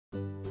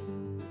Hello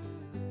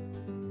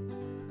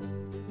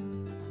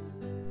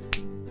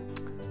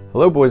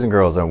boys and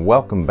girls, and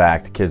welcome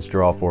back to Kids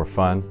Draw for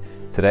Fun.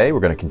 Today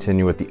we're going to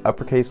continue with the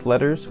uppercase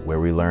letters, where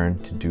we learn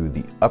to do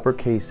the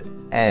uppercase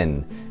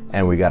N.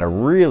 And we got a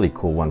really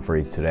cool one for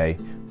you today.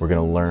 We're going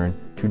to learn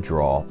to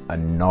draw a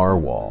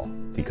narwhal,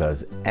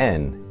 because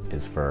N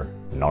is for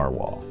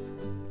narwhal.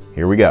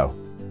 Here we go.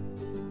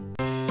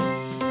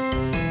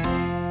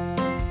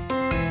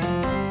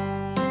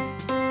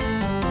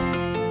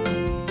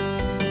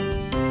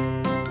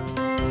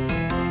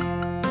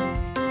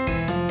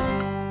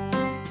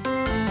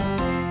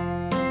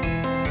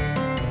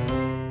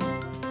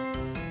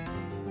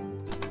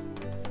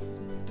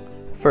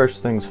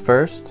 First things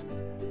first,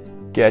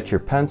 get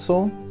your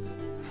pencil,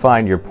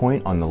 find your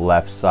point on the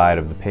left side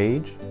of the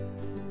page,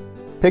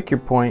 pick your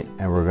point,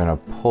 and we're going to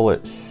pull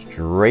it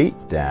straight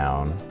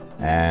down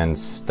and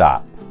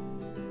stop.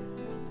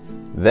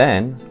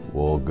 Then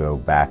we'll go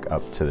back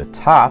up to the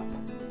top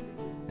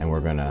and we're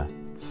going to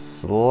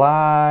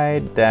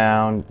slide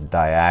down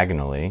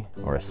diagonally,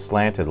 or a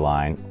slanted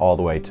line, all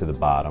the way to the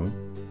bottom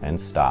and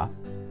stop.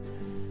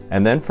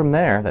 And then from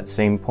there, that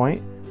same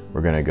point,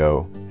 we're going to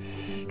go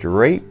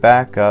straight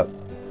back up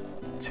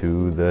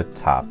to the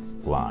top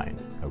line,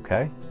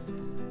 okay?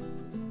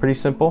 Pretty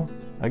simple,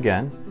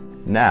 again.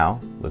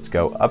 Now, let's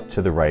go up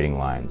to the writing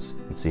lines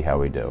and see how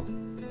we do.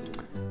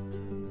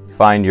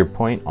 Find your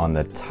point on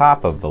the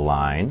top of the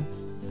line.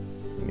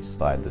 Let me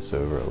slide this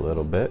over a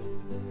little bit.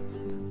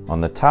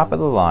 On the top of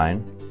the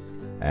line,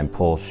 and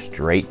pull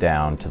straight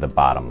down to the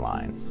bottom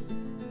line,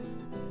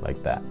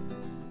 like that.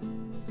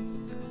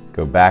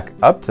 Go back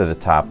up to the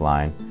top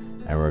line,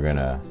 and we're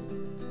gonna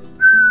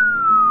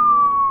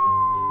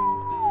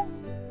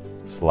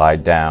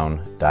slide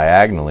down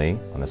diagonally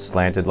on a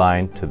slanted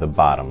line to the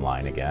bottom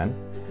line again,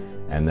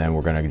 and then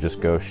we're going to just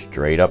go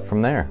straight up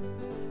from there.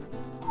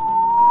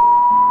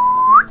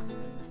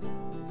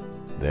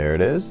 There it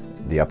is,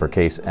 the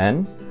uppercase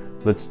N.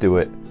 Let's do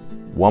it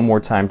one more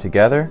time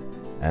together,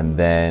 and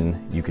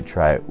then you could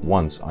try it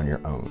once on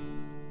your own.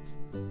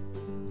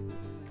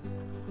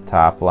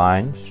 Top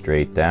line,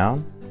 straight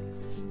down.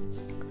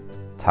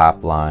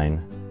 Top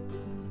line,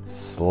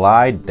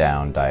 slide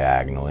down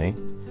diagonally.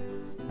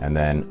 And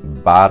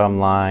then bottom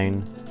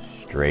line,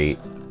 straight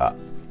up.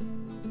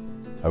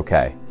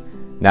 Okay,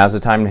 now's the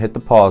time to hit the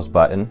pause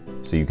button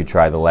so you could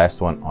try the last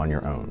one on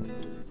your own.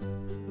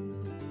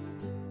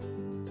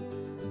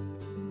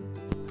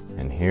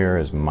 And here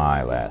is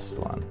my last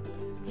one.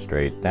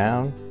 Straight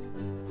down,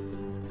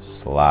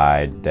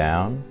 slide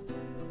down,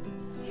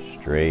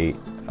 straight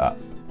up.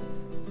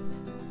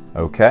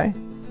 Okay,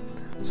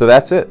 so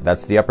that's it.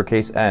 That's the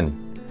uppercase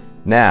N.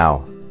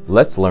 Now,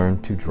 let's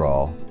learn to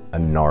draw a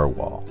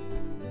narwhal.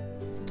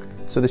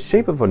 So the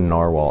shape of a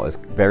narwhal is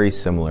very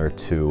similar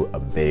to a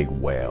big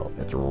whale.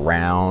 It's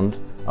round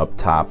up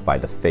top by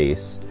the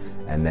face,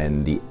 and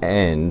then the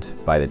end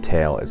by the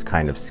tail is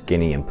kind of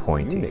skinny and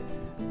pointy. It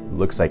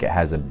looks like it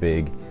has a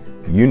big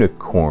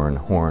unicorn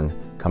horn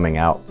coming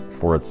out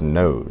for its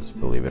nose,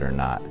 believe it or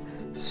not.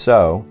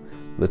 So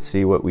let's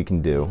see what we can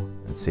do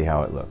and see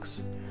how it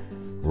looks.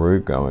 We're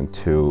going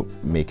to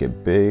make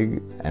it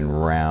big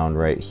and round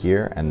right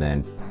here, and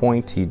then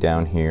pointy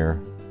down here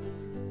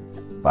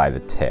by the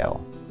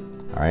tail.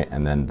 All right,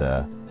 and then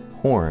the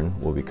horn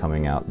will be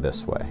coming out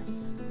this way.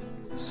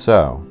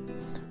 So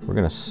we're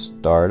gonna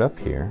start up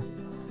here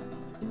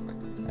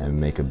and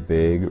make a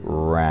big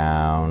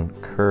round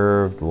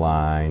curved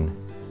line,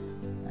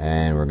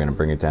 and we're gonna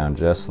bring it down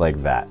just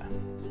like that.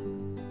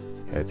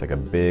 Okay, it's like a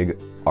big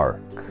arc.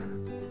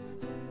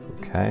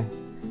 Okay,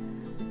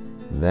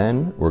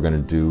 then we're gonna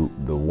do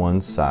the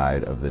one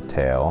side of the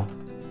tail,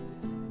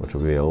 which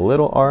will be a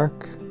little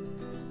arc,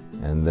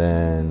 and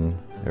then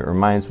it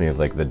reminds me of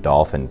like the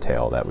dolphin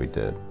tail that we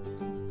did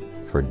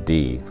for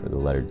D, for the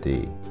letter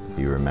D, if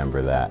you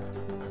remember that.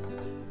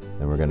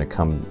 Then we're gonna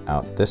come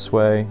out this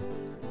way,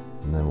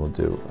 and then we'll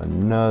do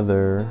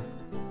another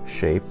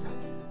shape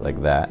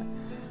like that.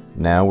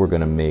 Now we're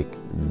gonna make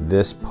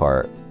this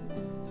part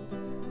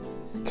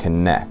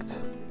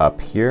connect up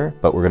here,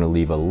 but we're gonna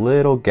leave a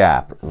little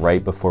gap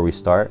right before we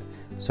start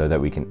so that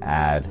we can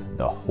add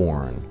the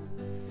horn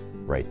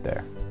right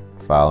there.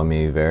 Follow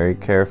me very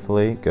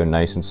carefully, go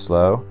nice and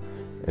slow.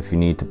 If you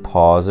need to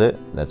pause it,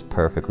 that's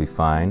perfectly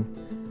fine.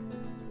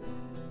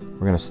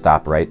 We're gonna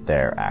stop right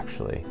there,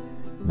 actually.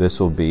 This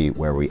will be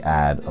where we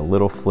add a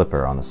little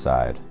flipper on the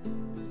side.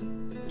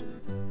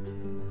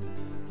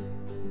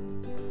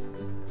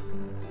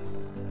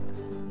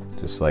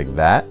 Just like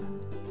that.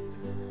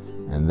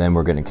 And then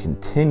we're gonna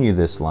continue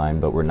this line,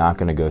 but we're not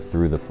gonna go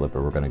through the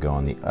flipper. We're gonna go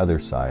on the other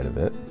side of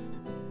it.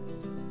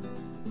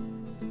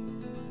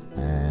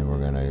 And we're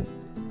gonna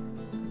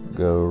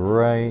go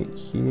right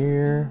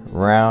here,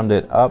 round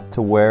it up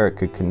to where it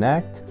could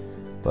connect,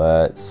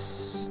 but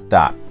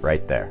stop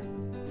right there,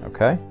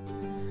 okay?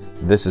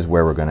 This is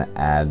where we're gonna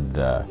add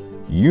the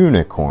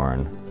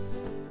unicorn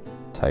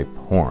type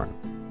horn,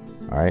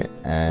 all right?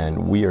 And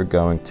we are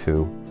going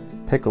to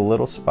pick a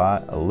little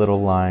spot, a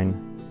little line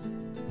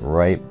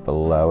right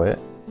below it,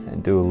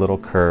 and do a little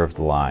curved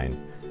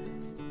line.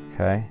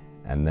 Okay,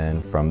 and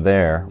then from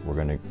there we're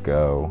going to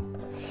go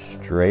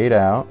straight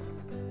out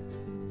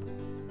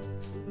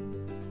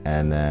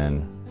and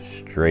then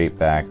straight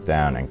back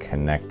down and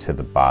connect to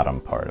the bottom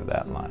part of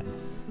that line.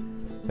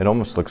 It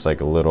almost looks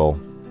like a little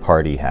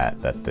party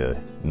hat that the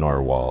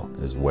narwhal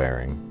is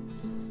wearing.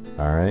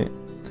 All right,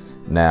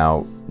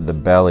 now the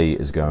belly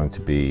is going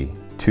to be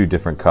two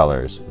different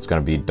colors. It's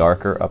going to be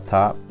darker up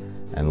top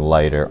and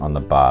lighter on the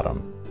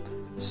bottom.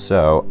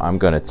 So I'm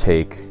going to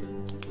take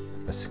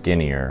a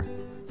skinnier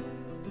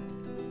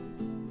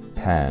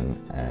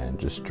pen and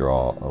just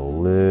draw a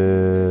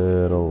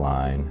little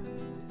line.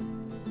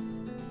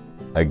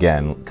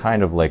 Again,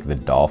 kind of like the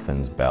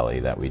dolphin's belly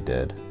that we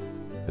did.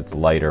 It's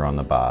lighter on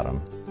the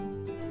bottom.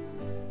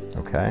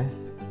 Okay,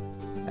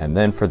 and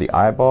then for the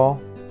eyeball,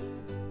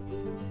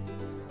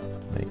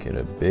 make it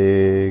a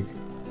big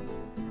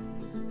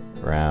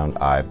round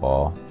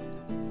eyeball.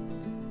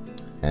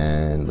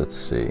 And let's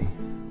see,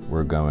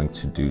 we're going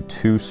to do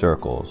two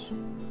circles.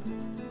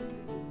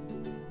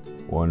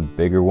 One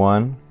bigger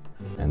one,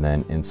 and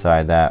then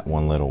inside that,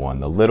 one little one.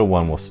 The little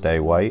one will stay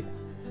white,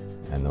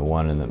 and the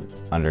one in the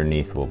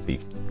underneath will be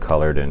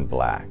colored in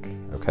black,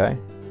 okay?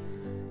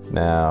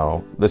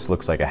 Now, this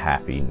looks like a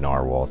happy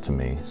narwhal to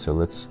me, so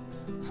let's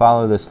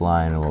follow this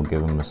line and we'll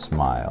give him a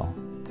smile.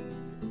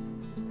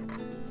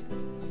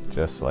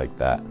 Just like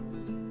that.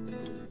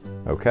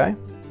 Okay,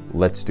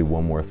 let's do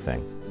one more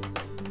thing.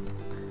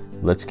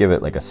 Let's give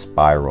it like a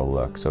spiral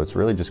look. So it's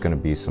really just going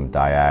to be some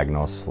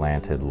diagonal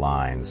slanted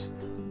lines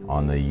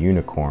on the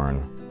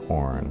unicorn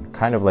horn,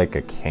 kind of like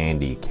a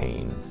candy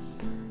cane.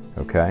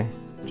 Okay,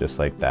 just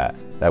like that.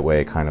 That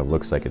way it kind of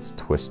looks like it's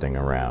twisting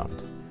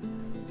around.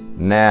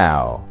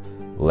 Now,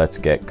 let's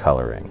get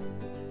coloring.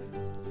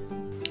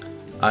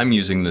 I'm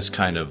using this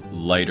kind of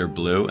lighter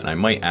blue, and I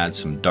might add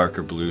some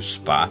darker blue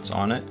spots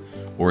on it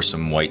or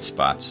some white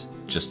spots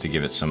just to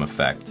give it some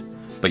effect.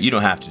 But you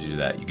don't have to do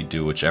that. You could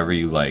do whichever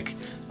you like.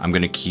 I'm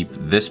going to keep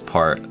this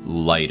part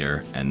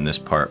lighter and this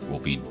part will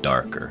be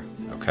darker,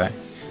 okay?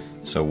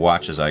 So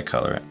watch as I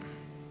color it.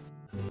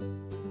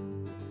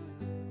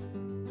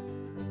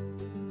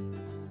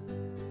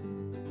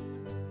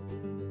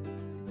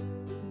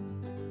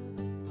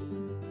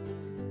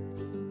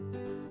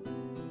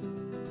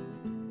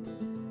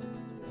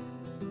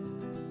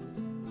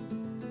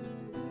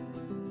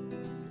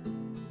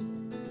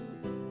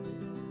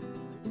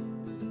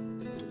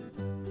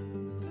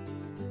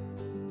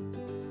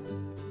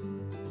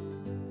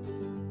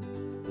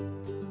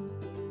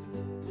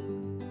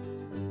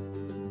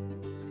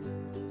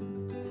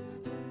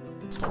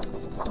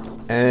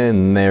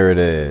 And there it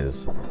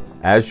is.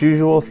 As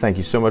usual, thank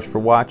you so much for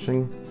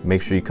watching.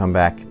 Make sure you come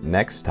back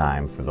next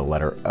time for the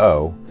letter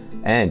O.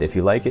 And if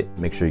you like it,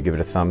 make sure you give it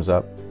a thumbs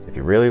up. If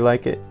you really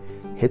like it,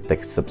 hit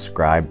the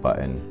subscribe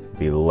button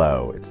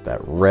below. It's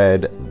that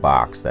red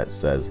box that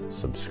says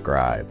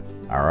subscribe.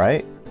 All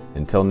right?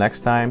 Until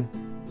next time,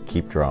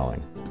 keep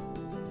drawing.